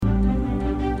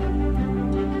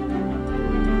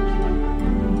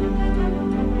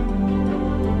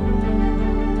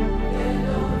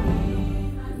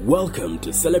Welcome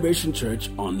to Celebration Church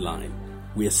Online.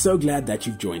 We are so glad that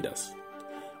you've joined us.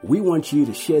 We want you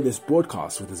to share this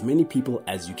broadcast with as many people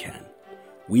as you can.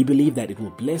 We believe that it will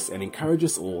bless and encourage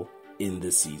us all in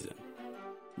this season.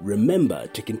 Remember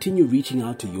to continue reaching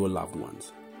out to your loved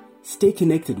ones. Stay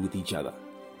connected with each other,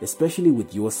 especially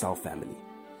with your cell family.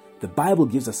 The Bible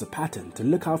gives us a pattern to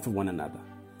look out for one another.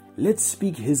 Let's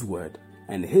speak His word,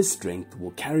 and His strength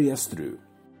will carry us through.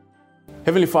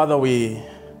 Heavenly Father, we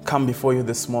come before you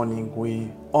this morning.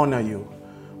 We honor you.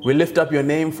 We lift up your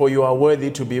name, for you are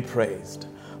worthy to be praised.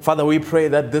 Father, we pray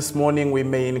that this morning we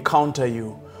may encounter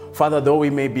you. Father, though we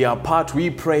may be apart,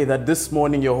 we pray that this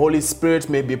morning your Holy Spirit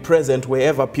may be present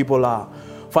wherever people are.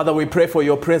 Father, we pray for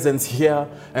your presence here,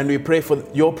 and we pray for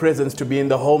your presence to be in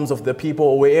the homes of the people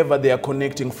or wherever they are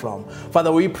connecting from.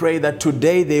 Father, we pray that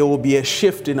today there will be a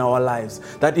shift in our lives,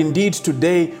 that indeed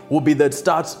today will be the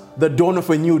start, the dawn of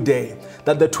a new day,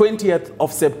 that the 20th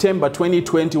of September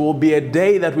 2020 will be a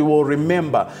day that we will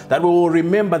remember,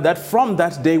 that from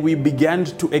that day we began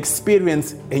to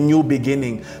experience a new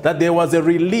beginning, that there was a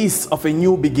release of a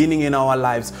new beginning in our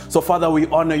lives. So Father, we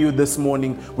honor you this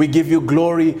morning. We give you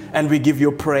glory and we give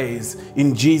you praise.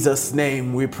 In Jesus'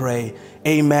 name we pray.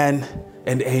 Amen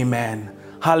and amen.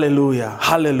 Hallelujah,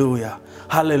 hallelujah,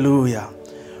 hallelujah.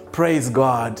 Praise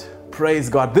God, praise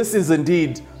God. This is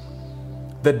indeed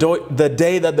the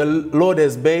day that the Lord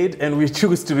has made, and we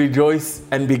choose to rejoice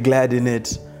and be glad in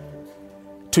it.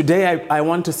 Today I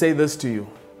want to say this to you,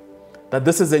 that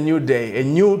this is a new day, a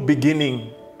new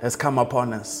beginning has come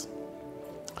upon us.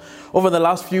 Over the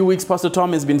last few weeks, Pastor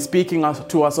Tom has been speaking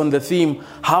to us on the theme,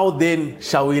 how then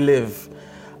shall we live?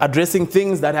 Addressing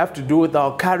things that have to do with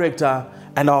our character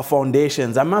and our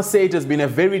foundations. I must say it has been a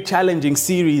very challenging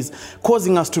series,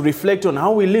 causing us to reflect on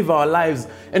how we live our lives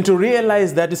and to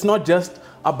realize that it's not just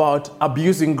about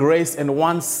abusing grace and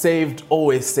once saved,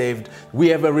 always saved. We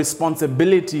have a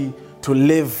responsibility to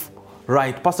live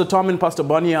right. Pastor Tom and Pastor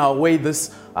Bonnie are away this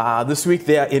week.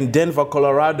 They are in Denver,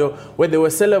 Colorado, where they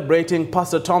were celebrating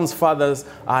Pastor Tom's father's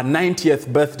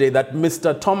 90th birthday, that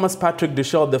Mr. Thomas Patrick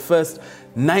Duchel, the first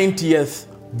 90th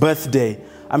birthday.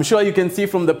 I'm sure you can see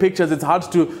from the pictures, it's hard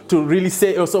to really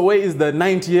say, so where is the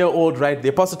 90-year-old right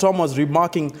there? Pastor Tom was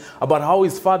remarking about how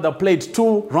his father played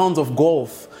 2 rounds of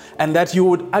golf, and that you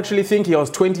would actually think he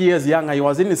was 20 years younger. He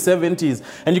was in his 70s.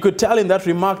 And you could tell in that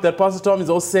remark that Pastor Tom is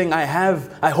also saying, I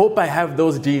hope I have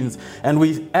those genes. And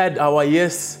we add our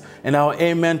yes and our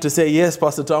amen to say, yes,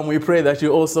 Pastor Tom, we pray that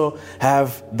you also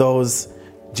have those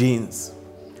genes.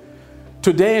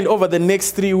 Today and over the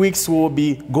next 3 weeks, we'll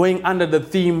be going under the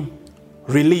theme,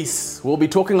 release. We'll be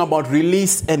talking about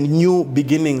release and new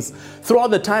beginnings. Throughout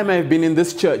the time I've been in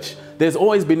this church, there's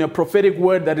always been a prophetic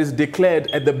word that is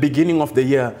declared at the beginning of the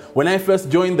year. When I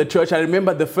first joined the church, I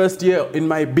remember the first year in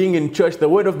my being in church, the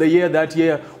word of the year that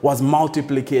year was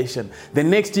multiplication. The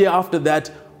next year after that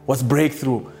was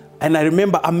breakthrough. And I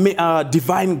remember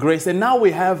divine grace. And now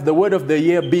we have the word of the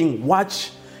year being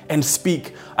watch and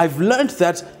speak. I've learned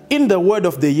that in the word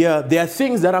of the year, there are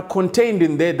things that are contained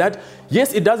in there that,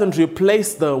 yes, it doesn't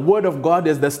replace the word of God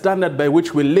as the standard by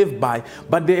which we live by,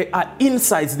 but there are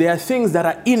insights, there are things that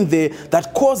are in there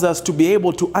that cause us to be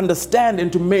able to understand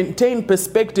and to maintain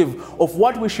perspective of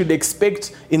what we should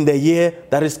expect in the year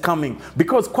that is coming.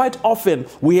 Because quite often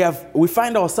we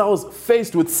find ourselves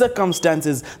faced with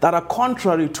circumstances that are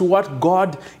contrary to what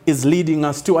God is leading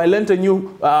us to. I learned a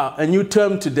new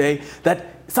term today, that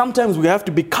sometimes we have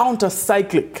to be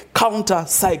counter-cyclic.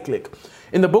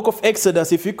 In the book of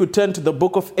Exodus, if you could turn to the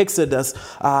book of Exodus,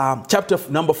 chapter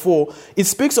number 4, it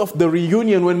speaks of the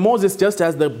reunion when Moses just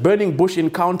has the burning bush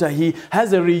encounter. He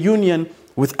has a reunion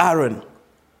with Aaron.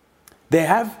 They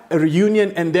have a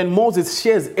reunion, and then Moses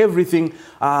shares everything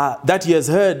that he has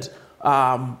heard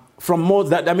from Moses,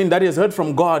 that he has heard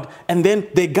from God. And then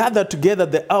they gather together,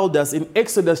 the elders. In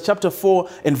Exodus chapter 4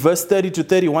 and verse 30 to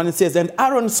 31, it says, and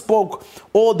Aaron spoke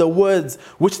all the words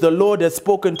which the Lord had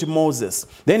spoken to Moses.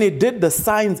 Then he did the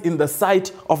signs in the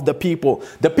sight of the people.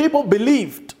 The people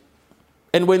believed.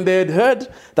 And when they had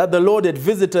heard that the Lord had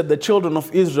visited the children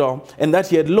of Israel and that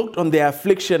he had looked on their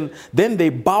affliction, then they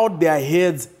bowed their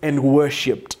heads and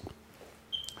worshipped.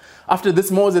 After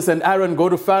this, Moses and Aaron go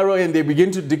to Pharaoh and they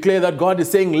begin to declare that God is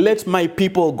saying, let my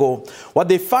people go. What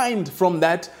they find from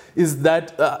that is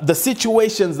that the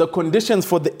situations, the conditions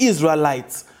for the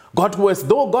Israelites got worse.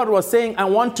 Though God was saying, I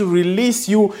want to release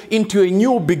you into a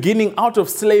new beginning out of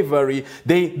slavery,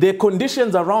 their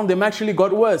conditions around them actually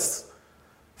got worse.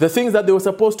 The things that they were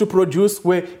supposed to produce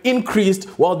were increased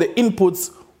while the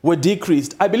inputs were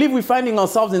decreased. I believe we're finding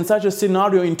ourselves in such a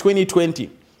scenario in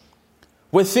 2020.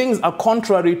 where things are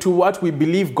contrary to what we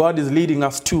believe God is leading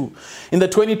us to. In the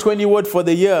 2020 word for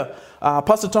the year,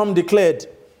 Pastor Tom declared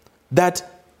that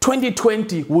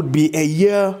 2020 would be a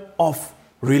year of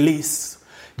release.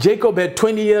 Jacob had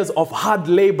 20 years of hard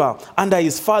labor under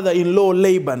his father-in-law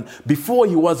Laban before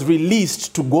he was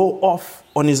released to go off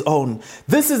on his own.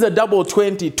 This is a double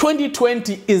 20.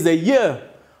 2020 is a year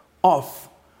of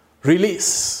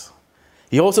release.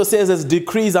 He also says, as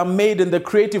decrees are made and the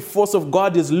creative force of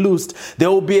God is loosed, there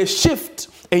will be a shift,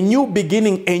 a new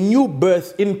beginning, a new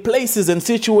birth in places and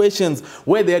situations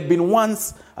where there had been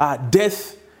once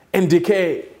death and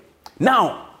decay.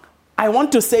 Now, I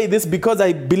want to say this because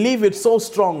I believe it so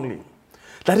strongly,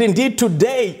 that indeed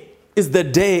today is the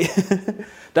day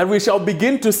that we shall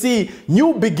begin to see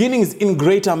new beginnings in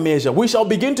greater measure. We shall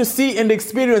begin to see and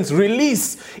experience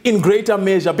release in greater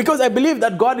measure, because I believe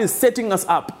that God is setting us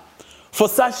up for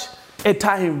such a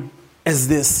time as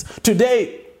this.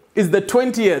 Today is the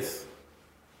 20th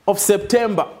of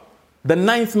September, the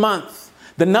 9th month,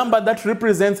 the number that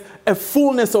represents a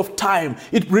fullness of time.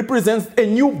 It represents a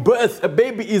new birth. A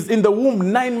baby is in the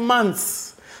womb 9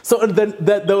 months. So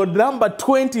the number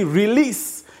 20,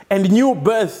 release and new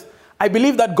birth, I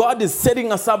believe that God is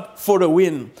setting us up for a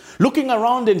win. Looking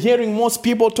around and hearing most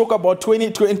people talk about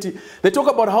 2020, they talk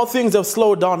about how things have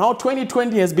slowed down, how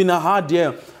 2020 has been a hard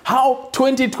year, how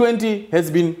 2020 has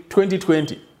been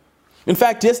 2020. In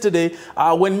fact, yesterday,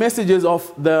 when messages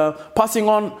of the passing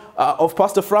on of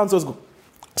Pastor Franz was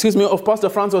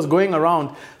going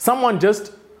around, someone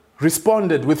just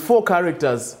responded with 4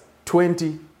 characters,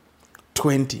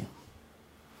 2020.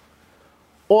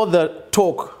 All the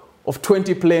talk of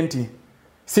 2020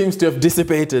 seems to have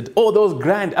dissipated. All those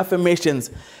grand affirmations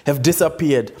have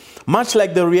disappeared. Much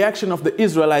like the reaction of the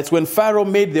Israelites when Pharaoh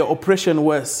made their oppression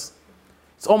worse.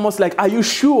 It's almost like, are you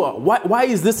sure? Why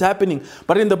is this happening?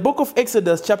 But in the book of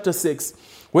Exodus chapter 6,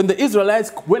 when the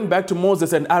Israelites went back to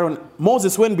Moses and Aaron,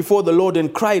 Moses went before the Lord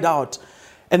and cried out.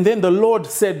 And then the Lord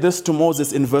said this to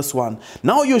Moses in verse 1.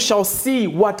 Now you shall see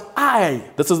what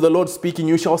this is the Lord speaking,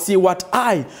 you shall see what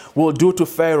I will do to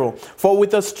Pharaoh. For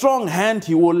with a strong hand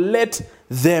he will let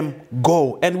them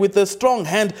go. And with a strong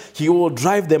hand he will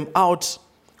drive them out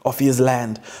of his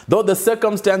land. Though the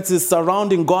circumstances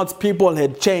surrounding God's people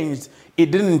had changed,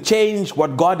 it didn't change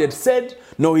what God had said.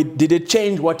 No, it didn't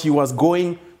change what he was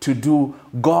going to do.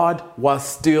 God was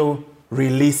still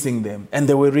releasing them. And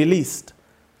they were released.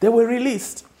 They were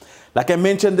released. Like I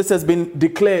mentioned, this has been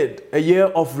declared a year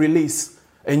of release,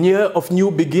 a year of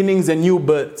new beginnings and new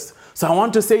births. So I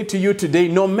want to say to you today,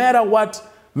 no matter what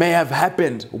may have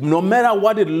happened, no matter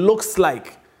what it looks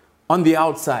like on the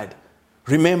outside,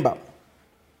 remember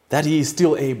that he is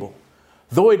still able.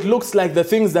 Though it looks like the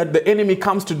things that the enemy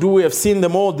comes to do, we have seen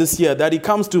them all this year, that he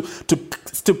comes to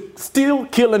steal,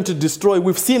 kill, and to destroy.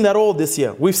 We've seen that all this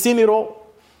year. We've seen it all.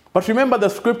 But remember the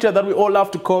scripture that we all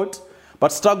love to quote,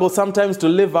 but struggle sometimes to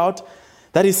live out,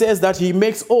 that he says that he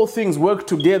makes all things work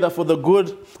together for the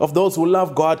good of those who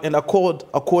love God and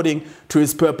according to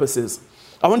his purposes.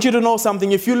 I want you to know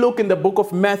something. If you look in the book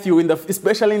of Matthew,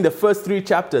 especially in the first 3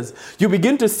 chapters, you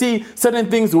begin to see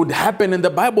certain things would happen, and the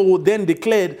Bible would then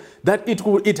declare that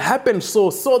it happened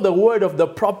so the word of the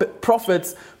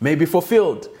prophets may be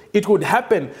fulfilled. It would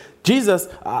happen. Herod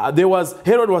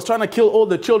was trying to kill all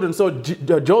the children, so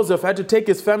Joseph had to take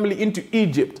his family into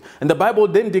Egypt. And the Bible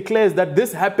then declares that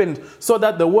this happened so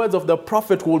that the words of the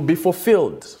prophet would be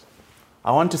fulfilled.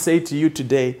 I want to say to you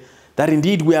today that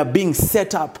indeed we are being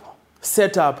set up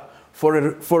for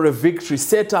a victory,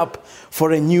 set up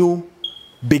for a new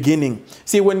beginning.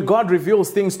 See, when God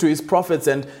reveals things to his prophets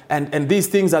and these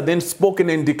things are then spoken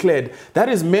and declared, that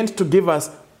is meant to give us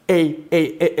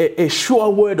a sure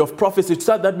word of prophecy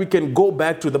so that we can go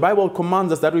back to. The Bible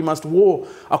commands us that we must war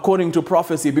according to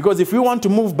prophecy, because if we want to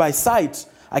move by sight,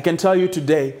 I can tell you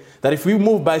today that if we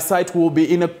move by sight, we will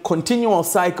be in a continual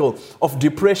cycle of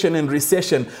depression and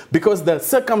recession, because the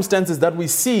circumstances that we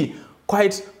see,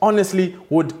 quite honestly,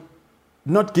 would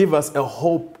not give us a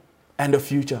hope and a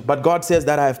future. But God says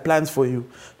that I have plans for you,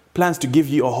 plans to give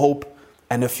you a hope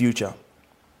and a future.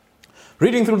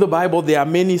 Reading through the Bible, there are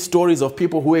many stories of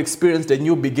people who experienced a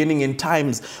new beginning in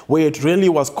times where it really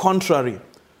was contrary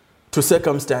to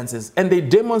circumstances. And they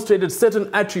demonstrated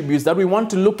certain attributes that we want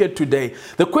to look at today.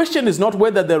 The question is not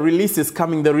whether the release is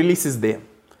coming, the release is there.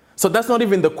 So that's not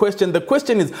even the question. The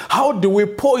question is, how do we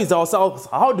poise ourselves?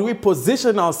 How do we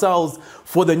position ourselves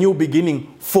for the new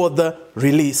beginning, for the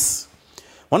release?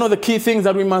 One of the key things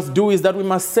that we must do is that we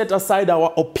must set aside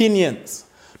our opinions,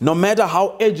 no matter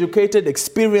how educated,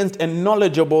 experienced, and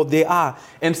knowledgeable they are,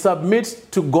 and submit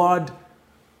to God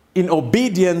in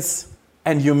obedience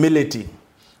and humility.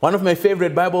 One of my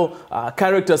favorite Bible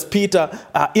characters, Peter,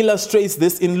 illustrates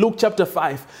this in Luke chapter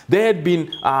 5. They had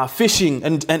been fishing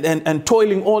and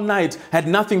toiling all night, had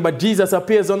nothing, but Jesus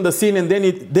appears on the scene and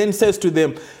then says to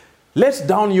them, let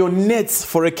down your nets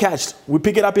for a catch. We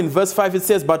pick it up in verse 5. It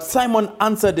says, but Simon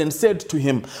answered and said to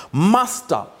him,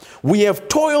 Master, we have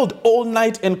toiled all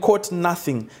night and caught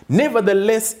nothing.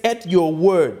 Nevertheless, at your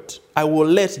word, I will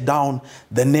let down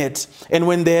the net. And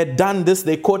when they had done this,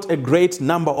 they caught a great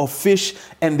number of fish,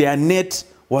 and their net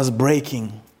was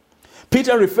breaking.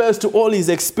 Peter refers to all his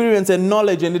experience and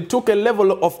knowledge, and it took a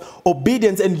level of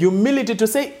obedience and humility to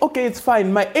say, okay, it's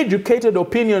fine. My educated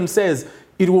opinion says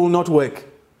it will not work.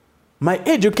 My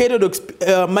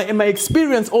my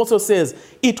experience also says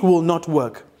it will not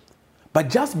work. But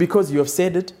just because you have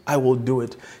said it, I will do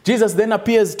it. Jesus then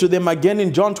appears to them again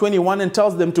in John 21 and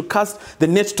tells them to cast the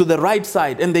net to the right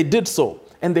side. And they did so.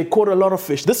 And they caught a lot of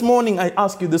fish. This morning, I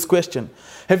ask you this question.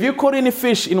 Have you caught any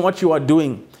fish in what you are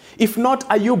doing? If not,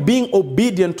 are you being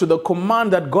obedient to the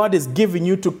command that God is giving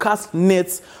you to cast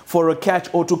nets for a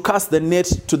catch or to cast the net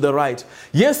to the right?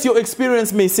 Yes, your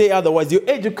experience may say otherwise. Your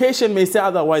education may say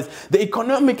otherwise. The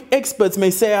economic experts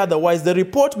may say otherwise. The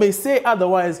report may say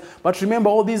otherwise. But remember,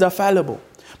 all these are fallible.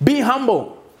 Be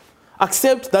humble.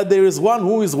 Accept that there is one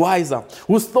who is wiser,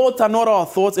 whose thoughts are not our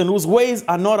thoughts and whose ways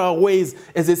are not our ways,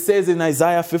 as it says in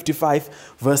Isaiah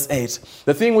 55 verse 8.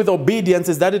 The thing with obedience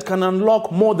is that it can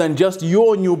unlock more than just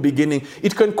your new beginning.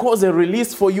 It can cause a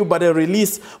release for you, but a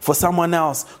release for someone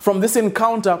else. From this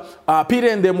encounter, Peter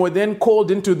and them were then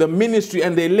called into the ministry,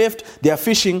 and they left their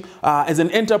fishing as an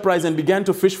enterprise and began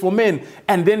to fish for men.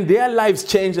 And then their lives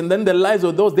changed, and then the lives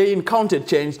of those they encountered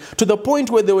changed, to the point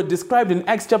where they were described in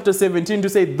Acts chapter 17 to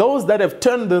say, those that have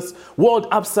turned this world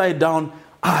upside down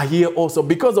are here also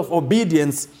because of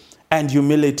obedience and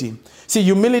humility. See,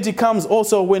 humility comes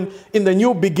also when in the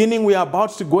new beginning we are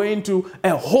about to go into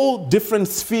a whole different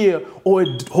sphere or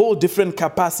a whole different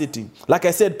capacity. Like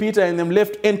I said, Peter and them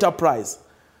left enterprise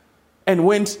and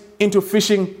went into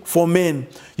fishing for men.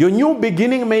 Your new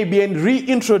beginning may be a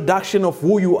reintroduction of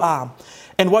who you are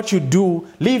and what you do,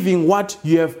 leaving what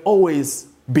you have always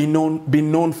been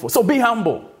known for. So be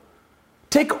humble.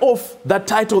 Take off that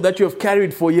title that you have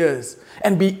carried for years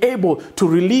and be able to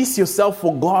release yourself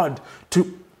for God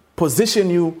to position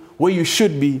you where you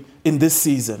should be in this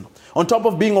season. On top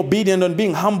of being obedient and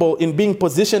being humble in being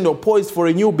positioned or poised for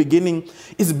a new beginning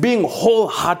is being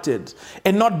wholehearted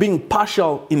and not being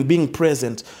partial in being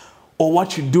present or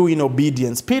what you do in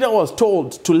obedience. Peter was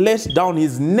told to let down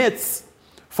his nets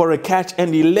for a catch,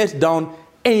 and he let down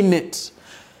a net.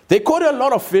 They caught a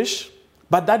lot of fish,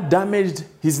 but that damaged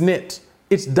his net.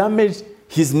 It damaged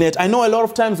his net. I know a lot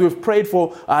of times we've prayed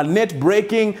for net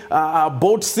breaking,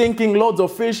 boat sinking, loads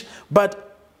of fish,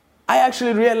 but I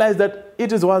actually realized that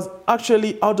it was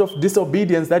actually out of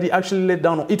disobedience that he actually let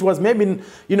down. It was maybe,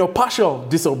 partial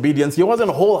disobedience. He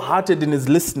wasn't wholehearted in his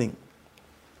listening.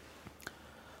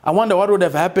 I wonder what would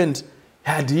have happened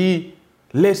had he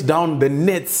let down the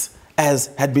nets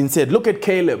as had been said. Look at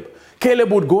Caleb.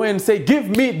 Caleb would go and say, give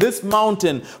me this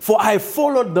mountain, for I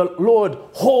followed the Lord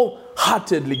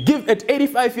wholeheartedly. At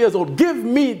 85 years old, give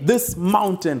me this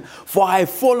mountain, for I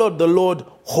followed the Lord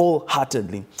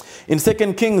wholeheartedly. In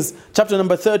 2 Kings chapter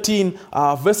number 13,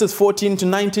 verses 14 to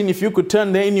 19, if you could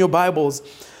turn there in your Bibles,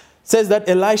 says that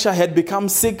Elisha had become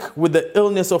sick with the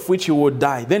illness of which he would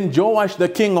die. Then Joash, the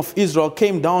king of Israel,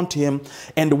 came down to him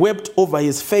and wept over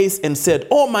his face and said,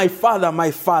 oh, my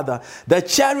father, the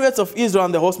chariots of Israel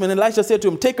and the horsemen. Elisha said to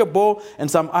him, take a bow and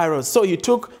some arrows. So he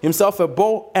took himself a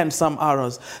bow and some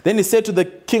arrows. Then he said to the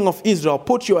king of Israel,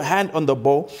 put your hand on the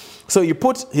bow. So he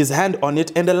put his hand on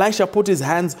it, and Elisha put his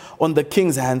hands on the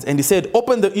king's hands, and he said,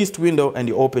 open the east window, and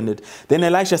he opened it. Then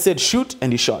Elisha said, shoot,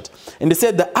 and he shot. And he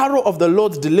said, the arrow of the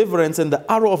Lord's deliverance and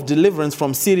the arrow of deliverance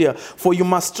from Syria, for you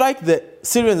must strike the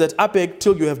Syrians at Aphek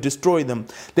till you have destroyed them.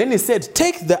 Then he said,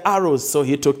 take the arrows. So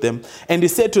he took them, and he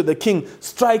said to the king,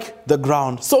 strike the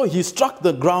ground. So he struck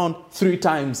the ground 3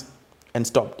 times and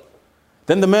stopped.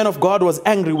 Then the man of God was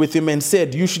angry with him and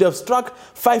said, you should have struck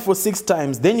 5 or 6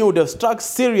 times. Then you would have struck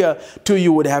Syria till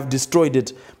you would have destroyed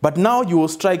it. But now you will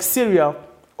strike Syria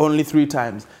only 3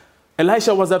 times.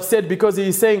 Elisha was upset because he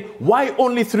is saying, why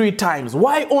only 3 times?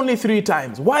 Why only 3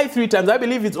 times? Why 3 times? I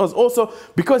believe it was also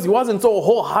because he wasn't so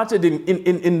wholehearted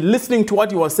in listening to what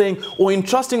he was saying or in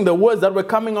trusting the words that were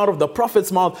coming out of the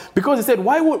prophet's mouth. Because he said,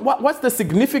 what's the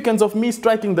significance of me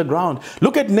striking the ground?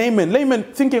 Look at Naaman. Naaman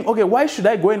thinking, okay, why should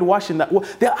I go and wash in that? Well,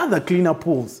 there are other cleaner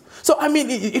pools. So,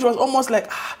 it was almost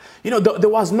like, There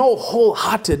was no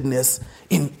wholeheartedness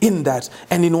in that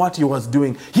and in what he was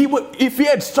doing. If he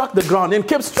had struck the ground and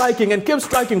kept striking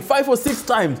 5 or 6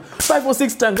 times,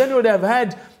 then he would have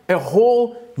had a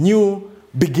whole new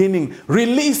beginning.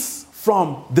 Release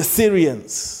from the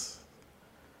Syrians.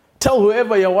 Tell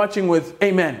whoever you're watching with,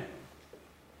 amen.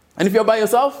 And if you're by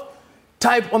yourself,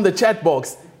 type on the chat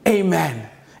box, amen.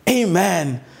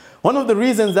 Amen. One of the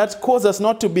reasons that cause us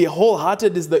not to be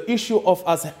wholehearted is the issue of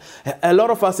us. A lot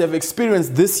of us have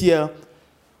experienced this year,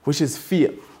 which is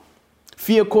fear.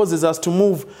 Fear causes us to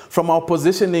move from our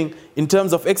positioning in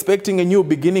terms of expecting a new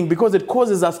beginning because it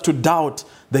causes us to doubt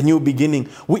the new beginning.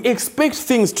 We expect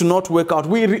things to not work out.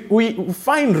 We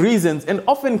find reasons and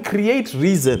often create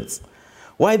reasons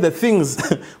why the things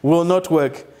will not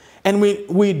work. And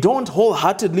we don't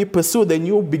wholeheartedly pursue the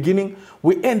new beginning.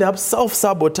 We end up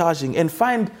self-sabotaging and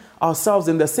find ourselves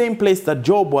in the same place that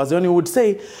Job was when he would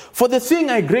say, "For the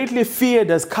thing I greatly feared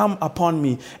has come upon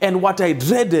me, and what I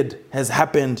dreaded has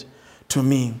happened to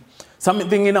me."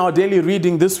 Something in our daily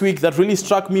reading this week that really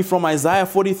struck me from Isaiah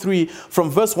 43,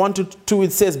 from verse 1 to 2,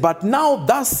 it says, "But now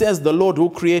thus says the Lord who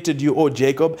created you, O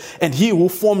Jacob, and he who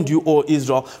formed you, O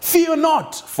Israel, fear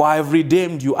not, for I have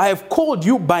redeemed you. I have called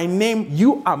you by name,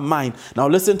 you are mine." Now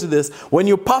listen to this. "When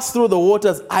you pass through the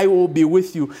waters, I will be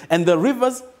with you, and the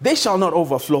rivers, they shall not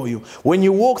overflow you. When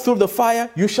you walk through the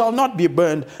fire, you shall not be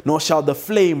burned, nor shall the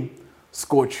flame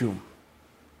scorch you."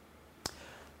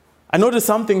 I noticed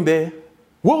something there.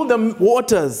 Will the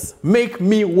waters make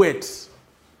me wet?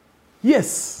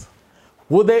 Yes.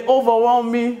 Will they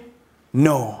overwhelm me?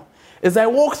 No. As I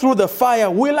walk through the fire,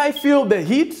 will I feel the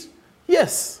heat?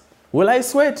 Yes. Will I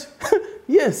sweat?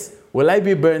 Yes. Will I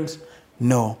be burnt?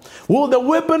 No. Will the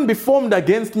weapon be formed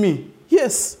against me?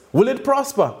 Yes. Will it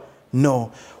prosper?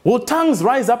 No. Will tongues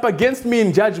rise up against me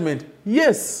in judgment?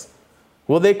 Yes.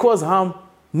 Will they cause harm?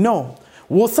 No.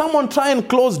 Will someone try and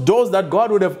close doors that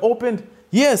God would have opened?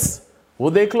 Yes. Will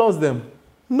they close them?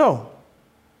 No.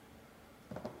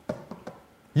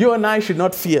 You and I should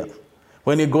not fear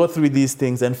when we go through these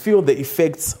things and feel the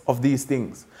effects of these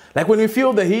things. Like when we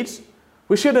feel the heat,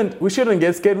 we shouldn't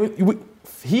get scared.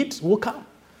 Heat will come.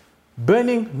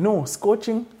 Burning? No.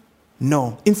 Scorching?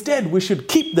 No. Instead, we should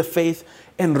keep the faith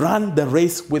and run the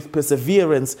race with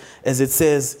perseverance, as it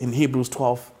says in Hebrews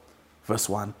 12, verse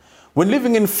 1. When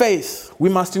living in faith, we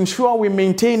must ensure we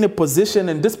maintain a position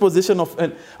and disposition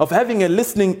of having a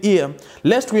listening ear,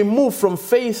 lest we move from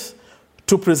faith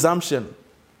to presumption.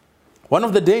 One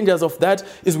of the dangers of that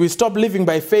is we stop living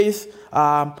by faith,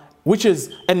 and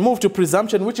move to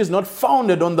presumption, which is not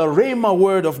founded on the Rhema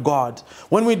word of God.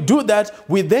 When we do that,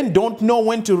 we then don't know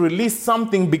when to release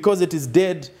something because it is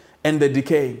dead and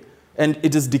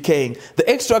it is decaying. The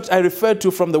extract I referred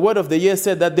to from the word of the year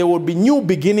said that there will be new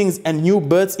beginnings and new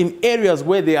births in areas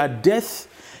where there are death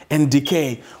and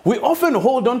decay. We often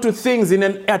hold on to things in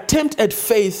an attempt at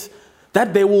faith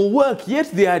that they will work,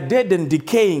 yet they are dead and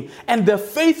decaying. And the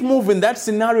faith move in that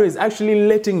scenario is actually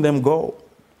letting them go.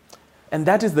 And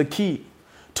that is the key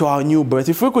to our new birth.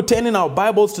 If we could turn in our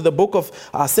Bibles to the book of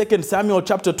 2 Samuel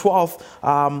chapter 12,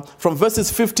 from verses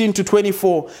 15 to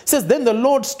 24, it says, "Then the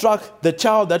Lord struck the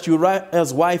child that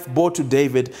Uriah's wife bore to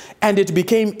David, and it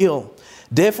became ill.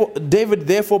 David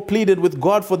therefore pleaded with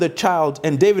God for the child,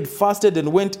 and David fasted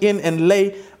and went in and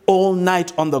lay all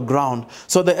night on the ground.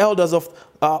 So the elders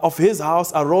of his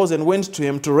house arose and went to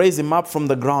him to raise him up from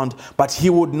the ground, but he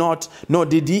would not, nor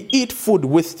did he eat food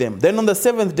with them. Then on the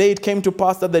 7th day it came to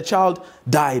pass that the child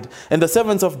died, and the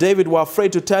servants of David were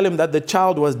afraid to tell him that the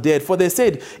child was dead. For they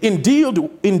said,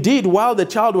 Indeed, while the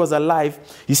child was alive,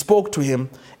 he spoke to him,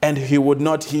 and he would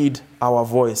not heed our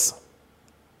voice.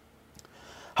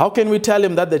 How can we tell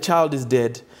him that the child is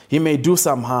dead? He may do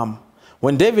some harm."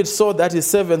 When David saw that his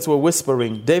servants were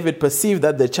whispering, David perceived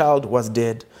that the child was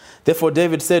dead. Therefore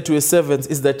David said to his servants,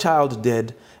 "Is the child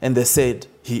dead?" And they said,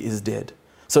 "He is dead."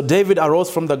 So David arose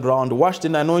from the ground, washed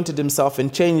and anointed himself,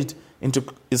 and changed into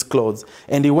his clothes.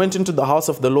 And he went into the house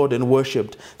of the Lord and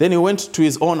worshipped. Then he went to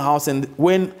his own house, and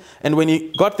when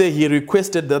he got there, he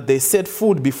requested that they set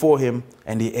food before him,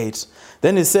 and he ate.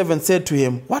 Then his servant said to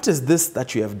him, "What is this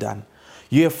that you have done?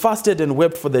 You have fasted and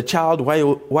wept for the child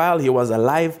while he was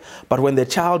alive, but when the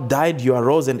child died, you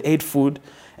arose and ate food."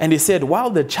 And he said,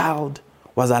 "While the child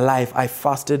was alive, I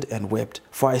fasted and wept.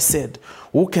 For I said,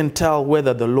 who can tell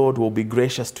whether the Lord will be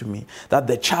gracious to me, that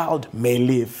the child may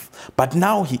live? But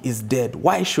now he is dead.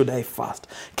 Why should I fast?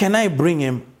 Can I bring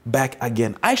him back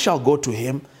again? I shall go to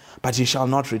him, but he shall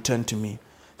not return to me."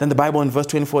 Then the Bible in verse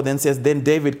 24 then says, "Then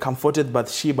David comforted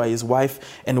Bathsheba, his wife,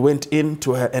 and went in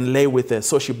to her and lay with her.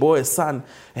 So she bore a son,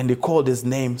 and he called his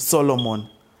name Solomon.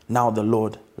 Now the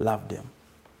Lord loved him."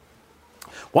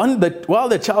 While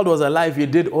the child was alive, he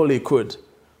did all he could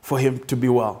for him to be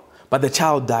well. But the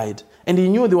child died, and he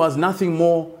knew there was nothing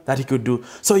more that he could do.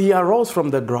 So he arose from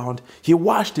the ground, he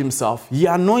washed himself, he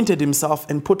anointed himself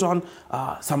and put on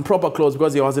some proper clothes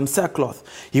because he was in sackcloth.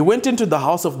 He went into the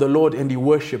house of the Lord and he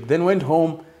worshipped, then went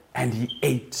home and he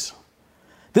ate.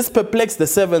 This perplexed the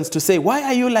servants to say, "Why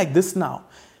are you like this now?"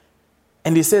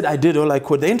 And he said, "I did all I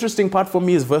could." The interesting part for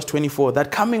me is verse 24,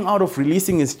 that coming out of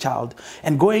releasing his child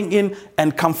and going in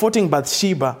and comforting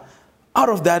Bathsheba, out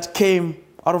of that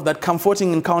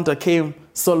comforting encounter came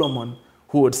Solomon,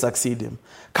 who would succeed him.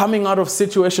 Coming out of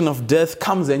situation of death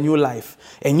comes a new life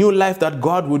that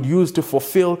God would use to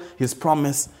fulfill his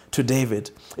promise to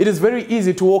David. It is very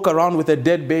easy to walk around with a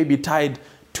dead baby tied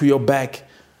to your back.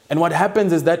 And what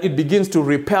happens is that it begins to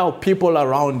repel people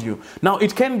around you. Now,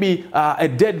 it can be a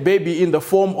dead baby in the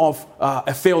form of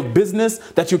a failed business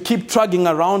that you keep trudging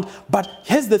around. But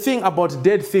here's the thing about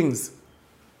dead things.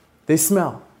 They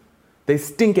smell. They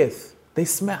stinketh. They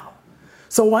smell.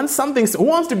 So who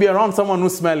wants to be around someone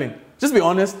who's smelling? Just be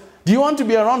honest. Do you want to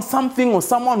be around something or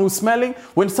someone who's smelling?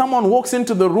 When someone walks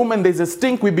into the room and there's a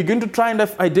stink, we begin to try and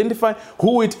identify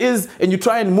who it is, and you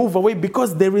try and move away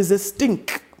because there is a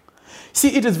stink. See,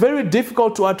 it is very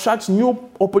difficult to attract new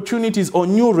opportunities or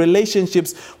new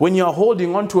relationships when you are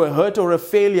holding on to a hurt or a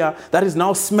failure that is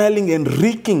now smelling and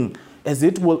reeking, as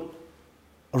it will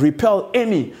repel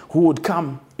any who would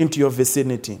come into your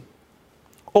vicinity.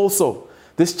 Also,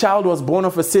 this child was born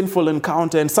of a sinful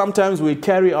encounter, and sometimes we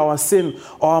carry our sin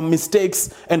or our mistakes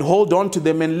and hold on to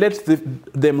them and let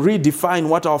them redefine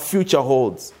what our future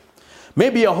holds.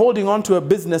 Maybe you're holding on to a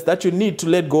business that you need to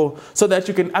let go so that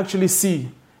you can actually see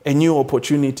a new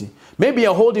opportunity. Maybe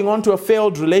you're holding on to a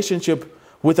failed relationship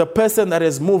with a person that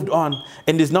has moved on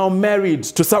and is now married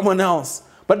to someone else.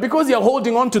 But because you're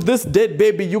holding on to this dead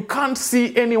baby, you can't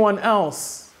see anyone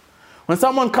else. When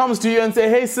someone comes to you and say,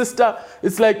 "Hey sister,"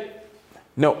 it's like,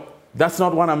 no, that's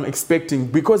not what I'm expecting,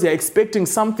 because you're expecting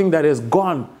something that is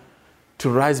gone to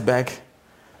rise back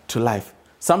to life.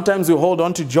 Sometimes we hold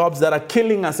on to jobs that are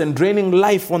killing us and draining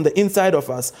life on the inside of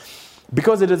us,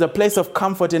 because it is a place of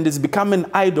comfort and it's become an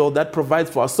idol that provides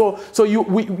for us. So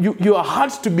you are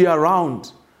hard to be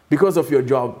around because of your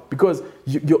job, because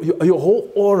your whole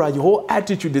aura, your whole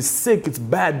attitude is sick, it's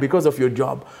bad because of your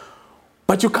job.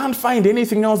 But you can't find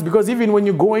anything else, because even when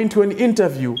you go into an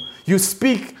interview, you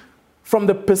speak from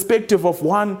the perspective of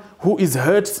one who is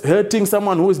hurting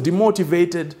someone who is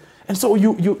demotivated. And so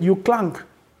you clunk.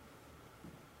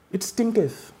 It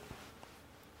stinketh.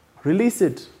 Release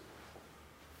it.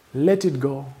 Let it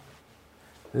go.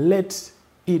 Let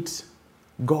it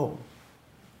go.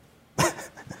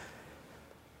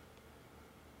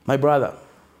 My brother,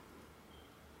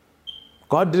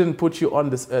 God didn't put you on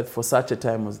this earth for such a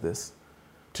time as this,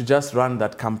 to just run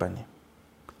that company.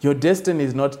 Your destiny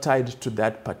is not tied to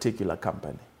that particular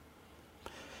company.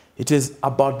 It is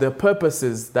about the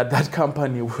purposes that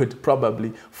company would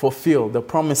probably fulfill, the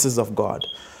promises of God.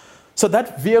 So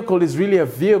that vehicle is really a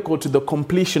vehicle to the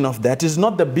completion of that. It's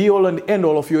not the be-all and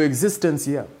end-all of your existence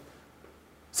here.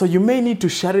 So you may need to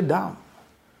shut it down.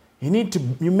 You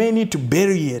may need to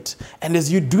bury it. And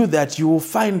as you do that, you will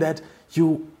find that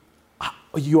you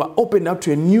are opened up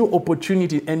to a new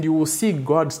opportunity, and you will see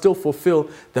God still fulfill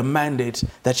the mandate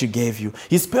that you gave you.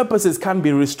 His purposes can't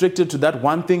be restricted to that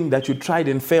one thing that you tried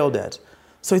and failed at.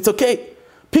 So it's okay.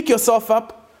 Pick yourself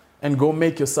up and go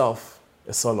make yourself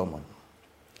a Solomon.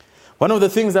 One of the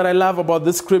things that I love about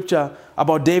this scripture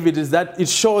about David is that it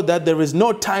showed that there is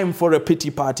no time for a pity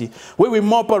party where we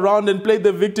mop around and play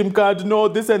the victim card. No,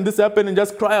 this and this happened, and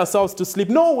just cry ourselves to sleep.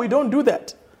 No, we don't do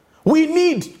that. We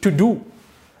need to do.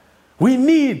 We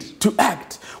need to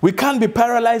act. We can't be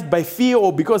paralyzed by fear,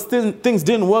 or because things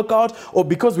didn't work out, or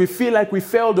because we feel like we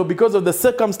failed, or because of the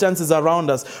circumstances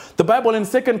around us. The Bible in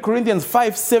 2 Corinthians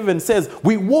 5:7 says,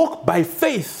 we walk by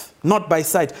faith, not by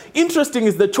sight. Interesting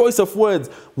is the choice of words.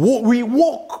 We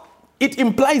walk. It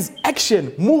implies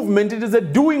action, movement. It is a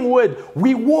doing word.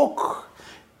 We walk.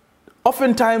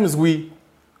 Oftentimes we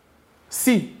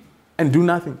see and do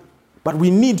nothing. But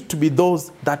we need to be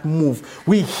those that move.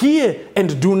 We hear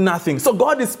and do nothing. So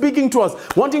God is speaking to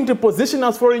us, wanting to position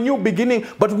us for a new beginning,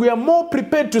 but we are more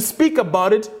prepared to speak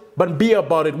about it than be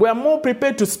about it. We are more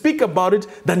prepared to speak about it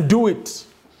than do it.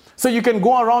 So you can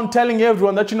go around telling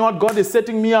everyone that, you know what, God is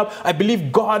setting me up. I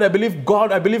believe God, I believe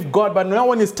God, I believe God. But now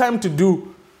when it's time to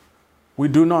do, we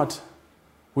do not.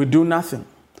 We do nothing.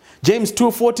 James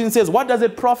 2:14 says, what does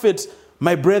it profit,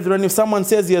 my brethren, if someone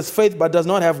says he has faith but does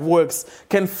not have works?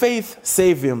 Can faith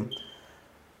save him?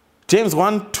 James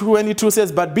 1:22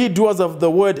 says, but be doers of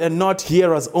the word and not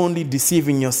hearers only,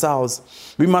 deceiving yourselves.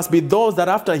 We must be those that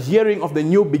after hearing of the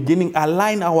new beginning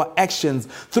align our actions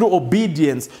through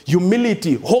obedience,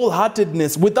 humility,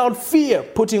 wholeheartedness, without fear,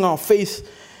 putting our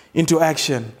faith into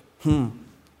action.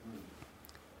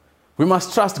 We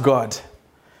must trust God,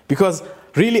 because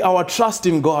really our trust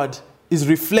in God is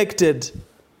reflected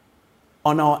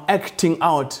on our acting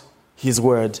out his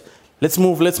word. Let's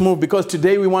move, because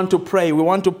today we want to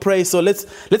pray. So let's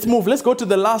move. Let's go to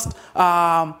the last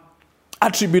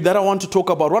attribute that I want to talk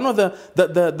about. One of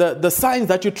the signs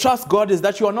that you trust God is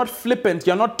that you are not flippant,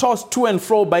 you're not tossed to and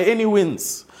fro by any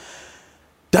winds.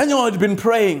 Daniel had been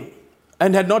praying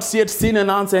and had not yet seen an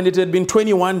answer, and it had been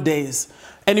 21 days.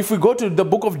 And if we go to the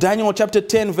book of Daniel, chapter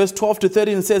 10, verse 12 to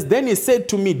 13, it says, then he said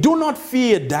to me, do not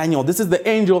fear, Daniel. This is the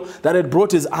angel that had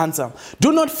brought his answer.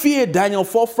 Do not fear, Daniel,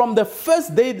 for from the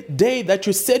first day that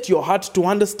you set your heart to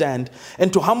understand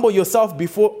and to humble yourself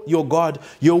before your God,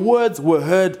 your words were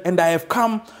heard, and I have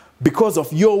come because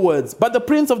of your words. But the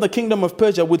prince of the kingdom of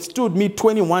Persia withstood me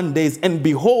 21 days, and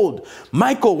behold,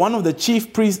 Michael, one of the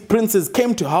chief princes,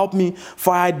 came to help me,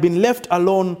 for I had been left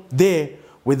alone there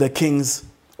with the kings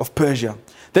of Persia.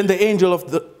 Then the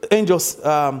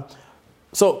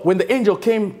so when the angel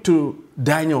came to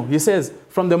Daniel, he says,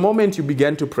 from the moment you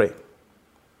began to pray,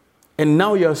 and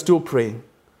now you are still praying,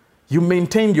 you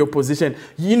maintained your position.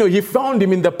 He found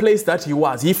him in the place that he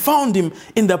was. He found him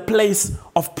in the place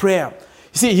of prayer.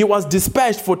 You see, he was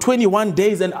dispatched for 21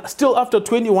 days, and still after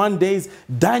 21 days,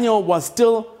 Daniel was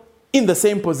still in the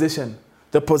same position,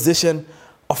 the position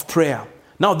of prayer.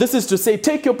 Now, this is to say,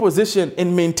 take your position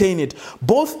and maintain it,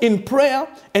 both in prayer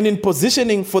and in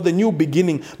positioning for the new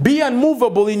beginning. Be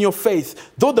unmovable in your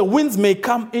faith. Though the winds may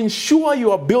come, ensure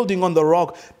you are building on the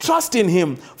rock. Trust in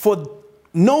him, for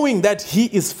knowing that he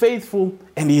is faithful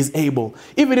and he is able.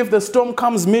 Even if the storm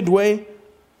comes midway,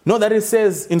 know that it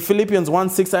says in Philippians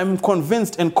 1:6, I am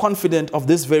convinced and confident of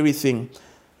this very thing,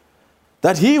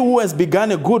 that he who has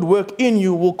begun a good work in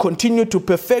you will continue to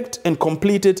perfect and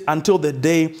complete it until the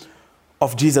day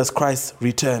of Jesus Christ's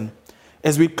return.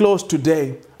 As we close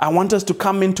today, I want us to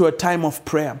come into a time of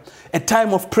prayer, a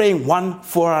time of praying one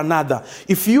for another.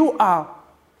 If you are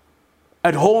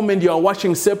at home and you are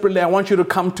watching separately, I want you to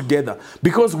come together,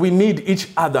 because we need each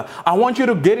other. I want you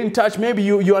to get in touch. Maybe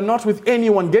you are not with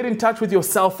anyone. Get in touch with your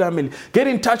cell family. Get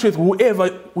in touch with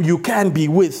whoever you can be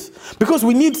with, because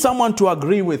we need someone to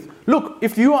agree with. Look,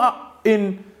 if you are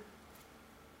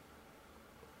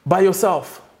by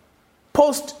yourself,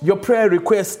 post your prayer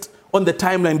request on the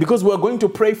timeline, because we're going to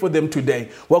pray for them today.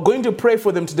 We're going to pray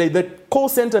for them today. The call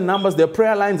center numbers, their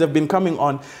prayer lines have been coming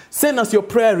on. Send us your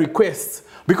prayer requests,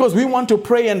 because we want to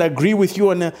pray and agree with you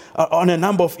on a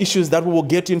number of issues that we will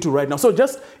get into right now. So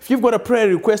just, if you've got a prayer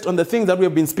request on the things that we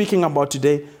have been speaking about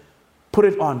today, put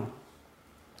it on.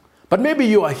 But maybe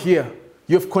you are here,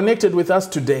 you've connected with us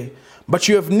today, but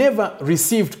you have never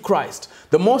received Christ.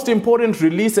 The most important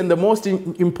release and the most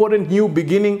important new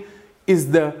beginning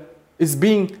is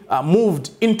being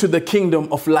moved into the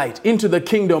kingdom of light, into the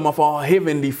kingdom of our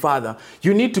Heavenly Father.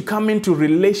 You need to come into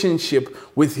relationship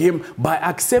with him by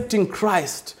accepting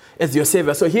Christ as your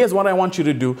Savior. So here's what I want you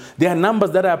to do. There are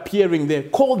numbers that are appearing there.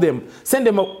 Call them, send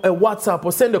them a WhatsApp,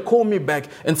 or send a call me back,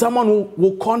 and someone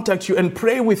will contact you and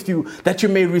pray with you that you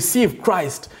may receive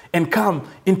Christ and come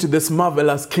into this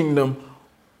marvelous kingdom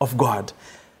of God.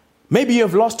 Maybe you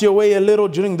have lost your way a little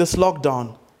during this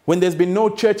lockdown, when there's been no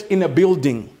church in a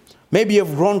building. Maybe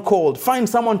you've grown cold. Find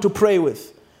someone to pray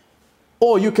with.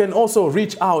 Or you can also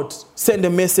reach out, send a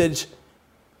message,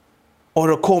 or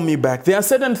a call me back. There are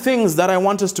certain things that I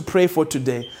want us to pray for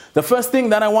today. The first thing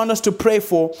that I want us to pray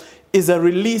for is a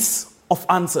release of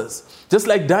answers. Just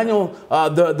like Daniel,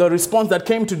 the response that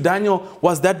came to Daniel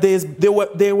was that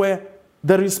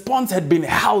the response had been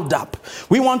held up.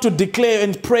 We want to declare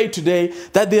and pray today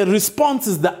that the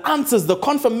responses, the answers, the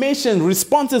confirmation,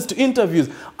 responses to interviews,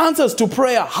 answers to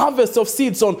prayer, harvest of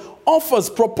seeds on offers,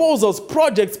 proposals,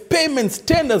 projects, payments,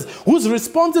 tenders, whose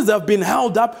responses have been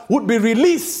held up, would be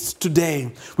released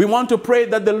today. We want to pray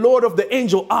that the Lord of the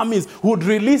angel armies would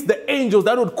release the angels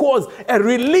that would cause a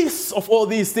release of all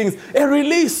these things, a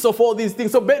release of all these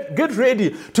things. So get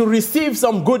ready to receive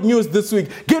some good news this week.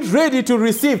 Get ready to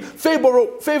receive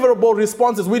favorable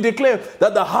responses. We declare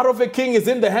that the heart of a king is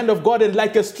in the hand of God, and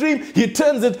like a stream, he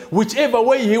turns it whichever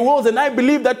way he wills. And I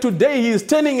believe that today he is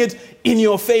turning it in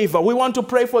your favor. We want to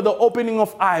pray for the opening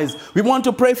of eyes. We want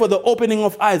to pray for the opening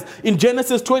of eyes. In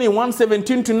Genesis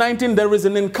 21:17-19, there is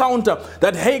an encounter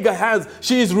that Hagar has.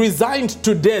 She is resigned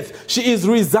to death. She is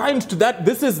resigned to that.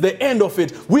 This is the end of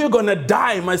it. We are going to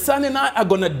die. My son and I are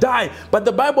going to die. But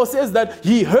the Bible says that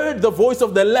he heard the voice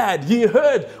of the lad.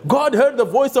 God heard the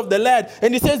voice of the lad.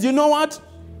 And he says, you know what?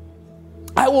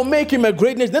 I will make him a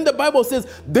great nation. Then the Bible says,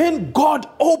 then God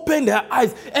opened her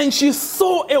eyes and she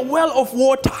saw a well of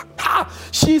water.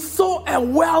 She saw a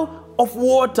well of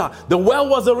water. The well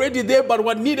was already there, but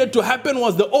what needed to happen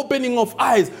was the opening of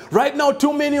eyes. Right now,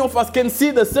 too many of us can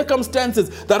see the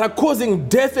circumstances that are causing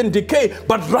death and decay.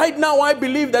 But right now, I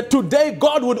believe that today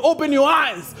God would open your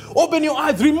eyes. Open your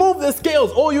eyes. Remove the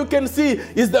scales. All you can see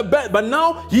is the bed. But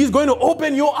now He's going to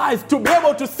open your eyes to be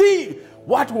able to see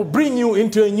what will bring you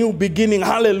into a new beginning.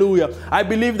 Hallelujah. I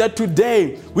believe that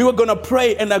today we were going to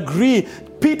pray and agree.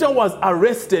 Peter was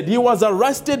arrested. He was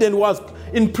arrested and was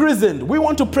imprisoned. We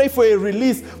want to pray for a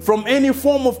release from any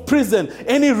form of prison,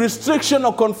 any restriction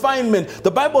or confinement.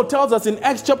 The Bible tells us in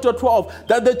Acts chapter 12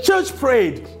 that the church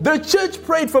prayed. The church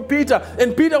prayed for Peter,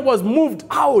 and Peter was moved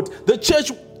out. The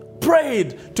church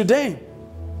prayed. Today,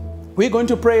 we're going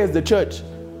to pray as the church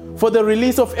for the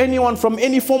release of anyone from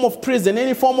any form of prison,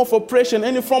 any form of oppression,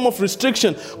 any form of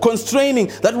restriction, constraining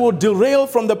that will derail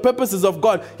from the purposes of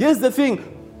God. Here's the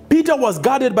thing. Peter was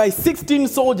guarded by 16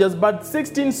 soldiers, but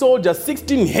 16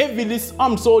 heavily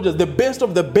armed soldiers, the best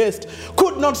of the best,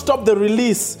 could not stop the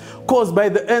release caused by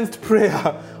the earnest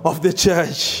prayer of the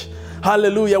church.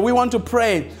 Hallelujah. We want to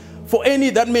pray for any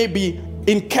that may be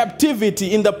in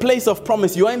captivity in the place of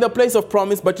promise. You are in the place of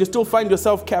promise, but you still find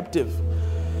yourself captive.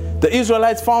 The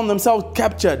Israelites found themselves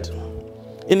captured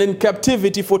in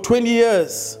captivity for 20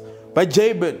 years by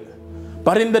Jabin.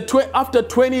 But after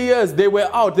 20 years, they were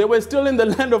out. They were still in the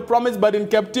land of promise, but in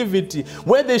captivity.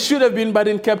 Where they should have been, but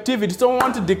in captivity. So we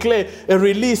want to declare a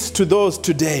release to those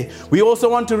today. We also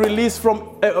want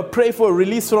to pray for a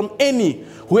release from any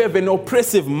who have an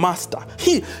oppressive master.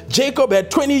 Jacob had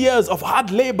 20 years of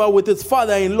hard labor with his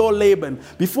father-in-law Laban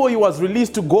before he was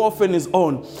released to go off on his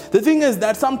own. The thing is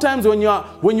that sometimes when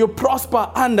you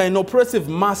prosper under an oppressive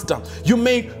master, you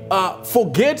may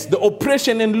forget the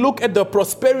oppression and look at the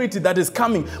prosperity that is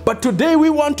coming. But today we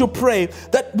want to pray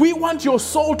that we want your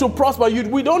soul to prosper.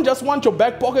 We don't just want your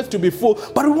back pockets to be full,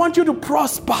 but we want you to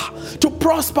prosper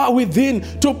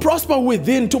within. To prosper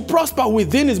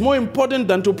within is more important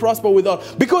than to prosper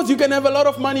without. Because you can have a lot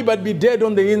of money but be dead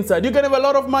on the inside. You can have a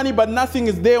lot of money but nothing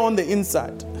is there on the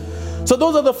inside. So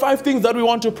those are the 5 things that we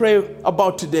want to pray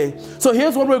about today. So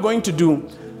here's what we're going to do.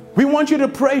 We want you to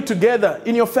pray together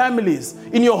in your families,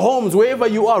 in your homes, wherever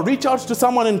you are. Reach out to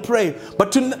someone and pray.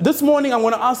 But this morning, I'm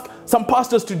going to ask some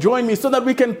pastors to join me so that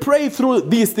we can pray through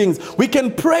these things. We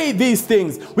can pray these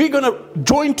things. We're going to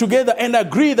join together and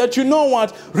agree that, you know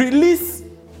what, release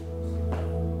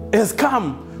has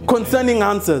come concerning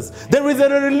answers. There is a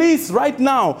release right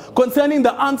now concerning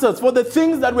the answers for the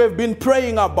things that we've been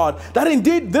praying about. That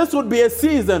indeed this would be a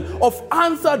season of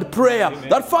answered prayer. Amen.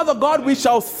 That Father God, we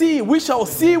shall see.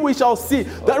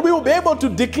 That we will be able to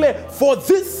declare, for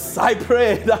this I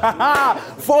prayed.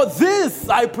 For this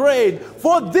I prayed.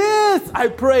 For this I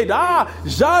prayed.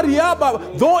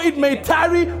 Though it may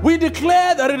tarry, we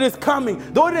declare that it is coming.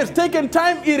 Though it has taken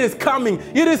time, it is coming.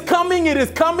 It is coming. It is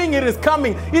coming. It is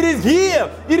coming. It is here.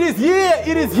 It is here.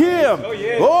 It is here. Oh,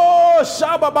 yeah. Oh,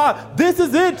 Shababa. This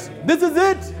is it. This is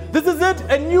it. This is it.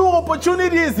 A new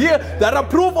opportunity is here. That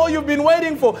approval you've been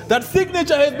waiting for. That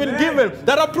signature has been given.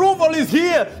 That approval is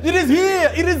here. It is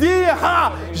here. It is here.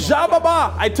 Ha!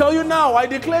 Shababa. I tell you now, I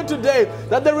declare today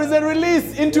that there is a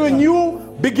release into a new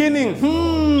beginning.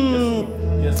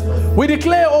 Yes. We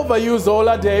declare over you,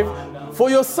 Zola, Dave, for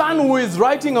your son who is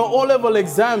writing an O-level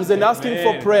exams and asking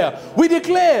for prayer. We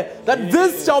declare that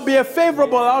this shall be a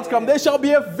favorable outcome. There shall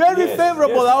be a very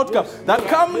favorable outcome. That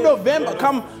come November,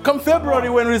 come February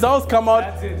when results come out,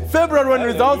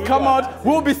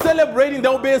 we'll be celebrating.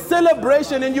 There will be a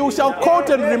celebration and you shall quote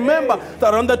and remember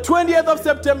that on the 20th of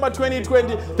September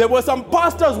 2020, there were some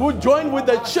pastors who joined with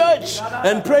the church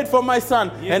and prayed for my son.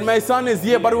 And my son is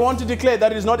here. But we want to declare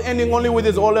that it's not ending only with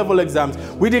his O-level exams.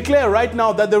 We declare right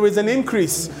now that there is an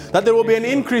increase, that there will be an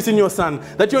increase in your son.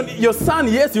 That your son,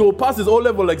 yes, he will pass his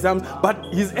O-level exams, but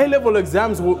his A-level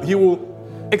exams, he will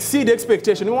exceed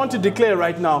expectation. We want to declare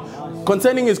right now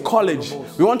concerning his college.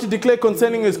 We want to declare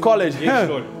concerning his college.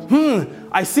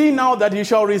 I see now that he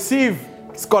shall receive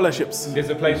scholarships. There's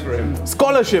a place for him. A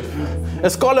scholarship. A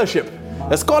scholarship.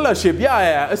 A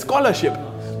scholarship.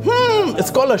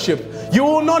 You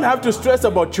will not have to stress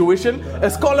about tuition. A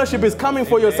scholarship is coming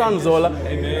for your son, Zola.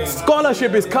 Amen.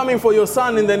 scholarship is coming for your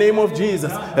son in the name of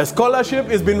Jesus. A scholarship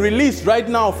is being released right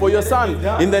now for your son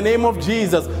in the name of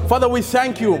Jesus. Father, we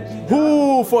thank you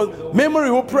who for memory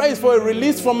who prays for a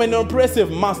release from an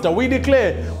oppressive master. We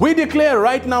declare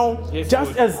right now,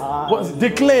 just as was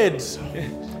declared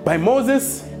by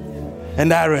Moses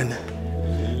and Aaron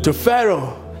to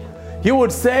Pharaoh. He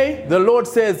would say, the Lord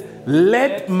says,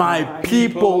 let my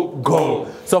people go.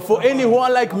 So for any who are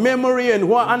like memory and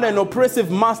who are under an oppressive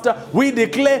master, we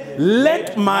declare,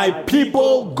 let my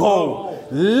people go.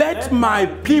 Let my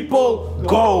people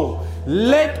go.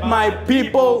 Let my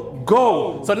people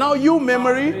go. So now you,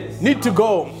 memory, need to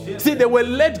go. See, they were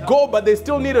let go, but they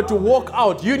still needed to walk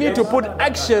out. You need to put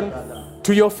action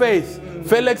to your faith.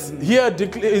 Felix here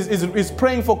is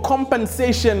praying for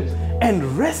compensation and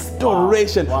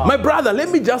restoration. Wow. My brother, let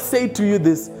me just say to you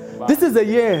this. This is a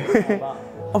year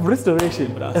of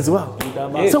restoration as well.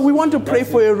 So we want to pray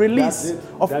for a release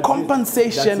of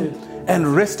compensation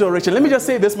and restoration. Let me just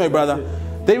say this, my brother.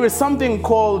 There is something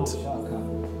called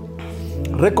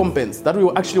recompense that we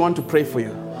actually want to pray for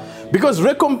you. Because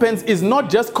recompense is not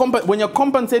just when you're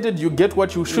compensated, you get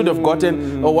what you should have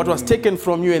gotten or what was taken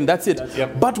from you, and that's it.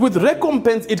 Yep. But with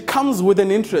recompense, it comes with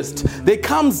an interest. There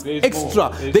comes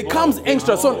extra.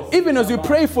 So even as we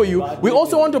pray for you, we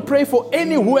also want to pray for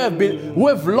any who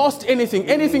have lost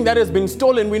anything that has been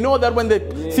stolen. We know that when the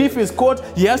thief is caught,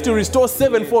 he has to restore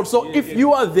sevenfold. So if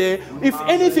you are there, if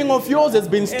anything of yours has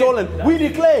been stolen, we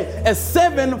declare a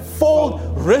sevenfold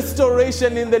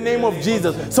restoration in the name of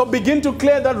Jesus. So begin to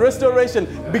clear that restoration.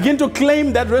 Begin to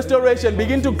claim that restoration.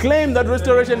 Begin to claim that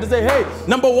restoration to say, hey,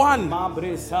 number one,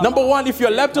 if your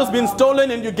laptop's been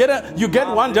stolen and you get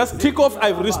one, just tick off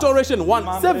restoration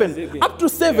 1, 7, up to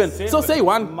 7. So say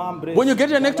 1. When you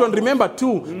get your next one, remember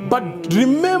 2. But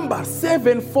remember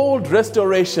sevenfold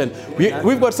restoration.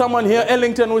 We've got someone here,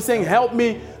 Ellington, who's saying, help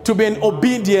me to be an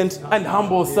obedient and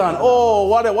humble son. Oh,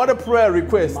 what a prayer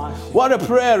request. What a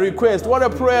prayer request. What a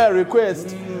prayer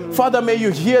request. Father, may you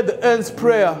hear the earnest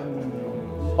prayer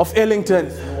of Ellington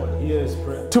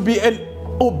to be an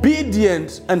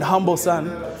obedient and humble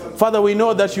son. Father, we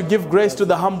know that you give grace to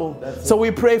the humble. So we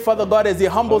pray, Father God, as he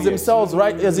humbles himself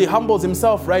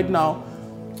right now,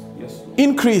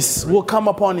 increase will come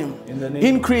upon him.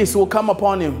 Increase will come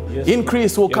upon him.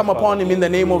 Increase will come upon him in the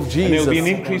name of Jesus. And there will be an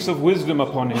increase of wisdom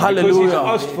upon him. Hallelujah.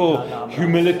 Because he's asked for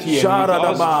humility and he's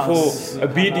asked for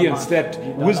obedience, that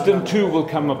wisdom too will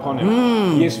come upon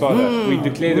him. Yes, Father, we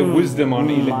declare the wisdom on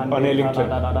Ellington.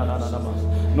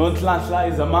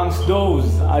 Nonhlanhla is amongst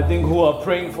those, I think, who are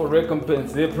praying for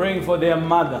recompense. They're praying for their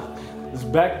mother. This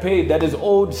back pay that is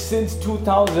owed since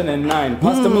 2009.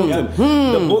 Pastor Milton,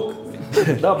 the book,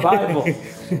 the Bible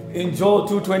in Joel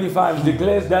 2:25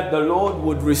 declares that the Lord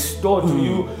would restore to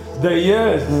you the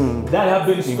years that have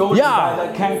been stolen by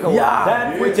the cankerworm,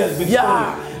 that which has been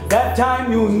stolen. That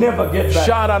time you never get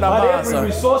back. But every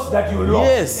resource that you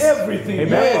lost, everything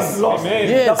that was lost.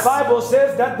 The Bible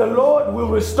says that the Lord will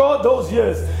restore those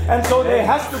years. And so there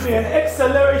has to be an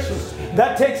acceleration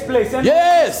that takes place. And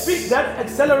speak that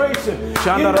acceleration. In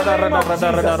the name of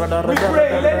Jesus, we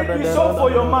pray, let it be so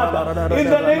for your mother. In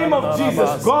the name of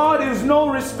Jesus, God is no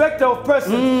respecter of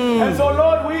persons. And so,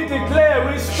 Lord, we declare,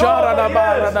 restore the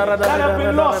years that have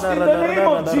been lost. In the name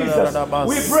of Jesus,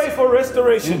 we pray for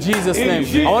restoration. In Jesus'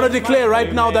 name. I want to declare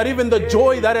right now that even the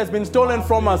joy that has been stolen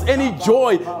from us, any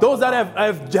joy, those that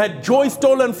have had joy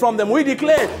stolen from them, we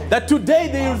declare that today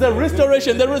there is a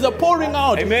restoration, there is a pouring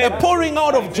out, a pouring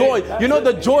out of joy. You know,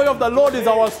 the joy of the Lord is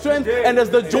our strength, and as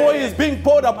the joy is being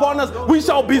poured upon us, we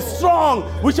shall be strong.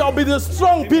 We shall be the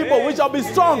strong people. We shall be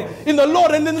strong in the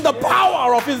Lord and in the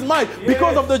power of His might.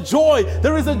 Because of the joy,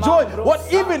 there is a joy. What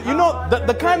even, you know,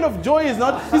 the kind of joy is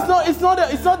not. It's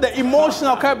not the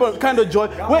emotional kind of joy.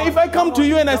 Where if I come to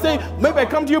you and I say, maybe I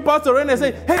come to you, Pastor, and I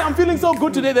say, hey, I'm feeling so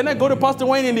good today. Then I go to Pastor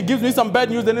Wayne and he gives me some bad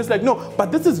news. Then it's like, no,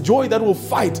 but this is joy that will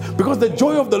fight, because the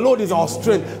joy of the Lord is our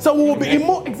strength. So we will be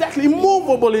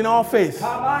immovable in our faith.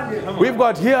 We've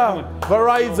got here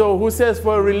Varaizo, who says,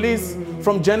 for a release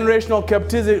from generational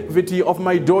captivity of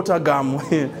my daughter Gam.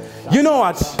 You know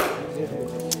what?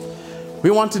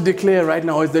 We want to declare right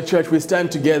now as the church, we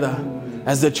stand together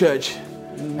as the church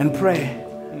and pray,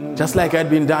 just like had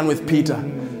been done with Peter.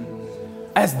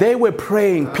 As they were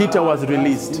praying, Peter was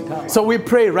released. So we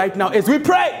pray right now. As we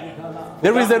pray,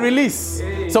 there is a release.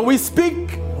 So we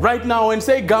speak right now and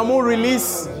say, Gamu,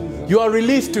 release. You are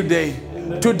released today.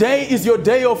 Today is your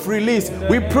day of release.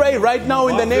 We pray right now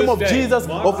in the name of Jesus,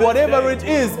 of whatever it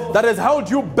is that has held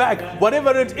you back,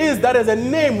 whatever it is that has a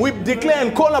name, we declare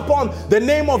and call upon the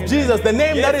name of Jesus, the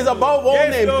name that is above all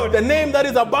names, the name that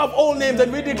is above all names,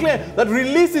 and we declare that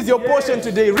release is your portion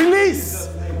today. Release.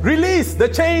 Release. The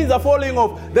chains are falling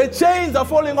off. The chains are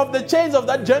falling off. The chains of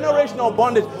that generational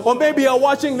bondage. Or maybe you're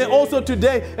watching also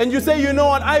today and you say, you know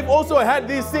what, I've also had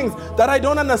these things that I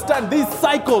don't understand. These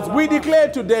cycles. We declare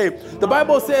today, the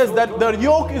Bible says that the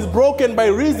yoke is broken by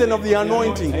reason of the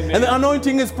anointing. And the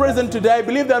anointing is present today. I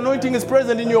believe the anointing is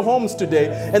present in your homes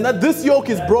today. And that this yoke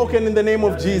is broken in the name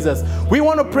of Jesus. We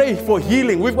want to pray for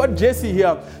healing. We've got Jesse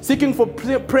here seeking for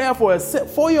prayer for a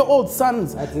 4-year-old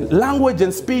son's language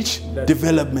and speech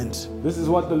development. This is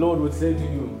what the Lord would say to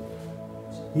you.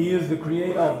 He is the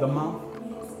creator of the mouth.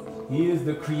 He is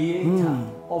the creator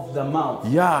of the mouth.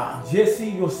 Yeah. Jesse,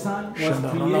 your son, was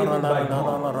created by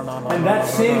God. And that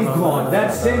same God,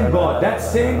 that same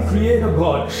creator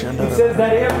God, he says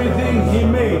that everything he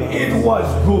made, it was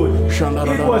good.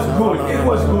 It was good. It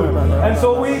was good. And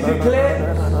so we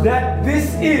declare that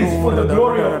this is for the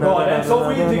glory of God. And so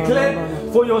we declare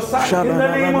for your son in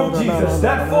the name of Jesus.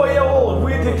 That 4-year-old,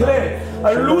 we declare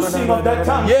a loosing of that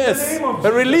tongue. Yes,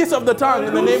 a release of the tongue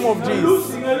in the name of Jesus.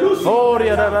 Oh,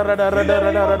 Jesus,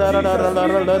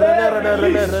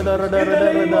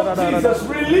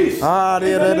 release. That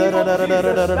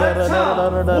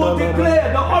child will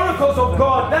declare the oracles of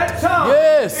God. That child,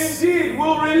 yes, indeed,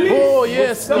 will release. Oh,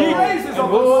 yes, the praises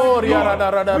of God. We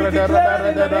declare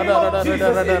in the name of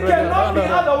Jesus, it cannot be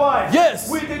otherwise. Yes,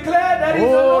 we declare that it's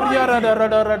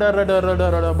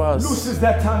looses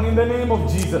that tongue in the name of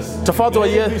Jesus.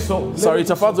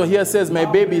 Tafazo here says, my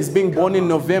baby is being born in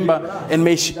November and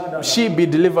may she be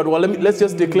delivered. Well, let's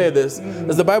just declare this.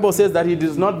 As the Bible says that he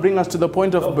does not bring us to the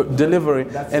point of delivery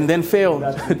and then fail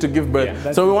to give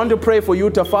birth. So we want to pray for you,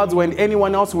 Tafazo, and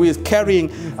anyone else who is carrying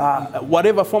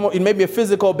whatever form of, it may be a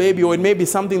physical baby or it may be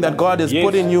something that God has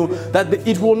put in you, that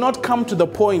it will not come to the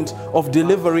point of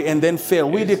delivery and then fail.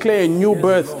 We declare a new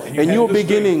birth, a new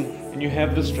beginning. And you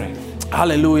have the strength.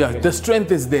 Hallelujah. The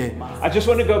strength is there. I just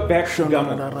want to go back to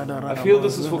Gamo. I feel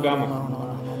this is for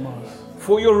Gamo.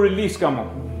 For your release, Gamo,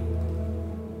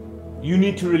 you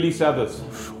need to release others.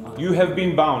 You have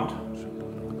been bound.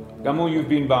 Gamo, you've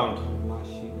been bound.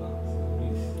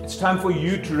 It's time for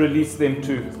you to release them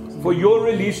too. For your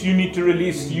release, you need to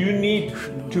release. You need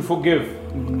to forgive.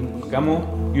 Gamo,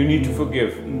 you need to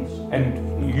forgive.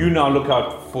 And you now look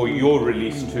out for your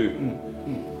release too.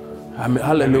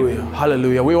 Hallelujah.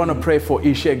 Hallelujah. We want to pray for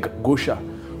Ishek Gusha,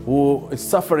 who is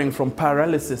suffering from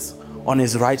paralysis on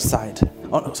his right side.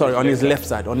 On his left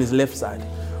side. On his left side.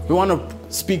 We want to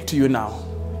speak to you now.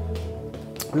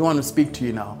 We want to speak to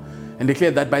you now and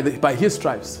declare that by his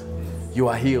stripes you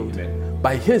are healed.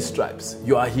 By his stripes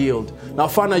you are healed. Now,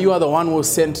 Fana, you are the one who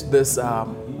sent this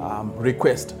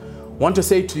request. I want to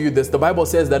say to you this. The Bible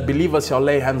says that believers shall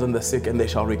lay hands on the sick and they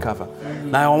shall recover.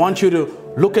 Now I want you to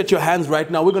look at your hands right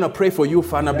now. We're going to pray for you,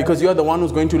 Fana, because you are the one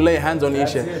who's going to lay hands on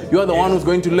Isha. You are the one who's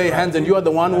going to lay hands, and you are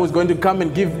the one who is going to come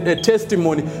and give a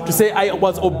testimony to say, I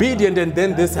was obedient and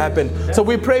then this happened. So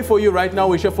we pray for you right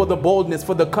now, Isha, for the boldness,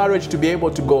 for the courage to be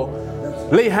able to go.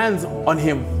 Lay hands on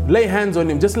him. Lay hands on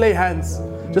him. Just lay hands.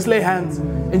 Just lay hands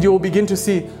and you will begin to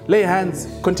see. Lay hands.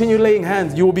 Continue laying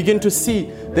hands. You will begin to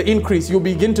see the increase. You'll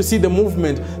begin to see the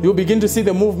movement. You'll begin to see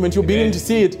the movement. You'll begin to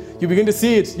see it. You begin to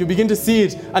see it. You begin to see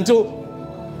it until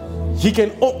he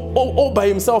can all by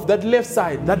himself, that left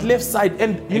side.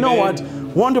 And you know what?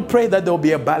 We want to pray that there will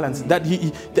be a balance, that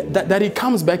he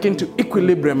comes back into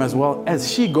equilibrium as well as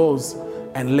she goes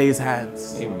and lays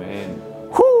hands. Amen.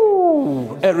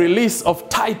 Whoo! A release of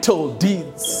title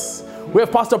deeds. We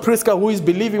have Pastor Priska who is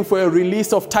believing for a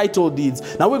release of title deeds.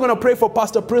 Now we're going to pray for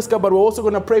Pastor Priska, but we're also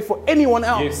going to pray for anyone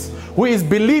else who is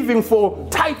believing for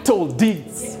title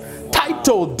deeds.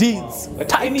 Title deeds.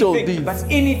 Title deeds. But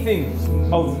anything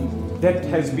of that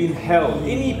has been held,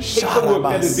 any paperwork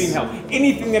that has been held,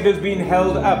 anything that has been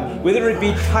held up, whether it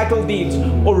be title deeds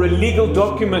or a legal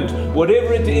document,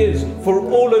 whatever it is, for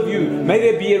all of you, may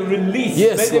there be a release.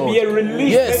 May there be a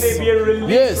release. May there be a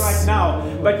release right now.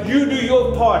 But you do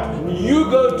your part. You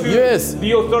go to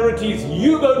the authorities.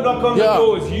 You go knock on the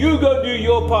doors. You go do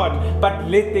your part. But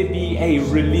let there be a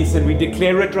release, and we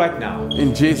declare it right now.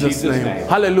 In Jesus' name.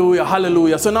 Hallelujah.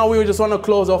 Hallelujah. So now we just want to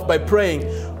close off by praying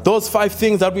those 5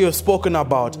 things that we have spoken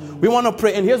about. We want to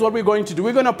pray, and here's what we're going to do.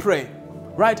 We're going to pray,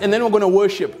 right? And then we're going to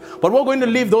worship. But we're going to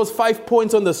leave those 5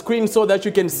 points on the screen so that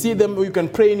you can see them. You can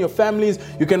pray in your families.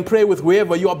 You can pray with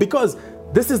wherever you are, because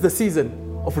this is the season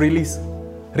of release.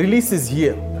 Release is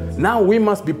here. Now we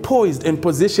must be poised and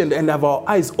positioned and have our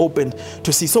eyes opened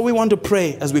to see. So we want to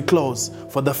pray as we close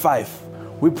for the 5.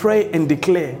 We pray and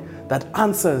declare that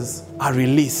answers are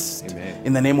released. Amen.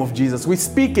 In the name of Jesus. We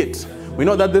speak it. We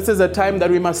know that this is a time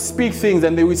that we must speak things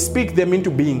and then we speak them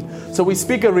into being. So we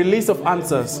speak a release of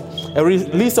answers,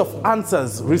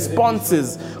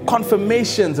 responses,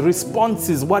 confirmations,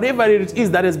 responses, whatever it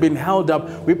is that has been held up.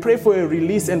 We pray for a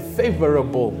release and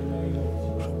favorable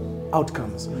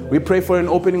outcomes. We pray for an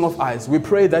opening of eyes. We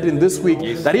pray that in this week,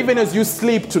 that even as you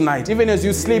sleep tonight, even as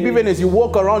you sleep, even as you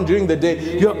walk around during the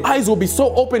day, your eyes will be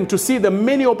so open to see the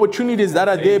many opportunities that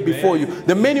are there before you.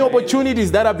 The many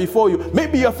opportunities that are before you.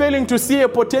 Maybe you're failing to see a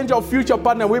potential future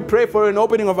partner. We pray for an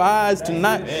opening of eyes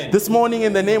tonight, this morning,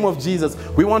 in the name of Jesus.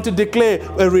 We want to declare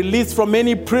a release from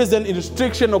any prison,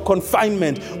 restriction, or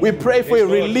confinement. We pray for a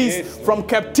release from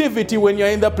captivity when you're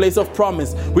in the place of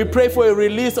promise. We pray for a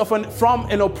release from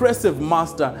an oppressive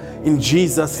master, in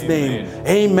Jesus' name.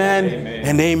 Amen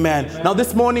and amen. Now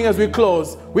this morning as we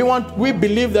close, we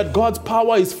believe that God's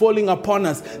power is falling upon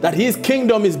us, that His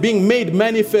kingdom is being made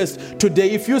manifest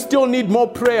today. If you still need more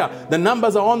prayer, the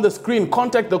numbers are on the screen.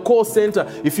 Contact the call center.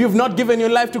 If you've not given your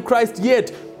life to Christ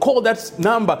yet, call that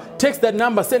number, text that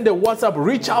number, send a WhatsApp,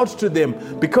 reach out to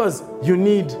them, because you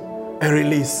need a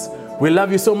release. We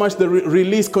love you so much. The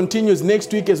release continues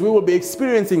next week as we will be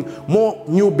experiencing more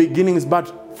new beginnings.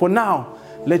 But for now,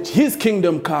 let His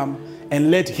kingdom come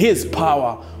and let His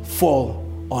power fall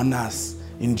on us.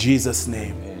 In Jesus'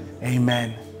 name,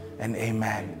 amen and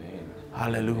amen.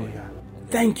 Hallelujah.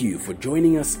 Thank you for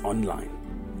joining us online.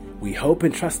 We hope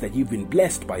and trust that you've been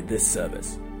blessed by this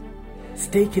service.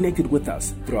 Stay connected with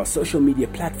us through our social media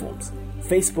platforms,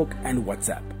 Facebook and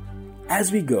WhatsApp.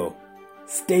 As we go,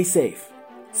 stay safe,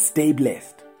 stay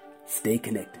blessed, stay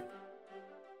connected.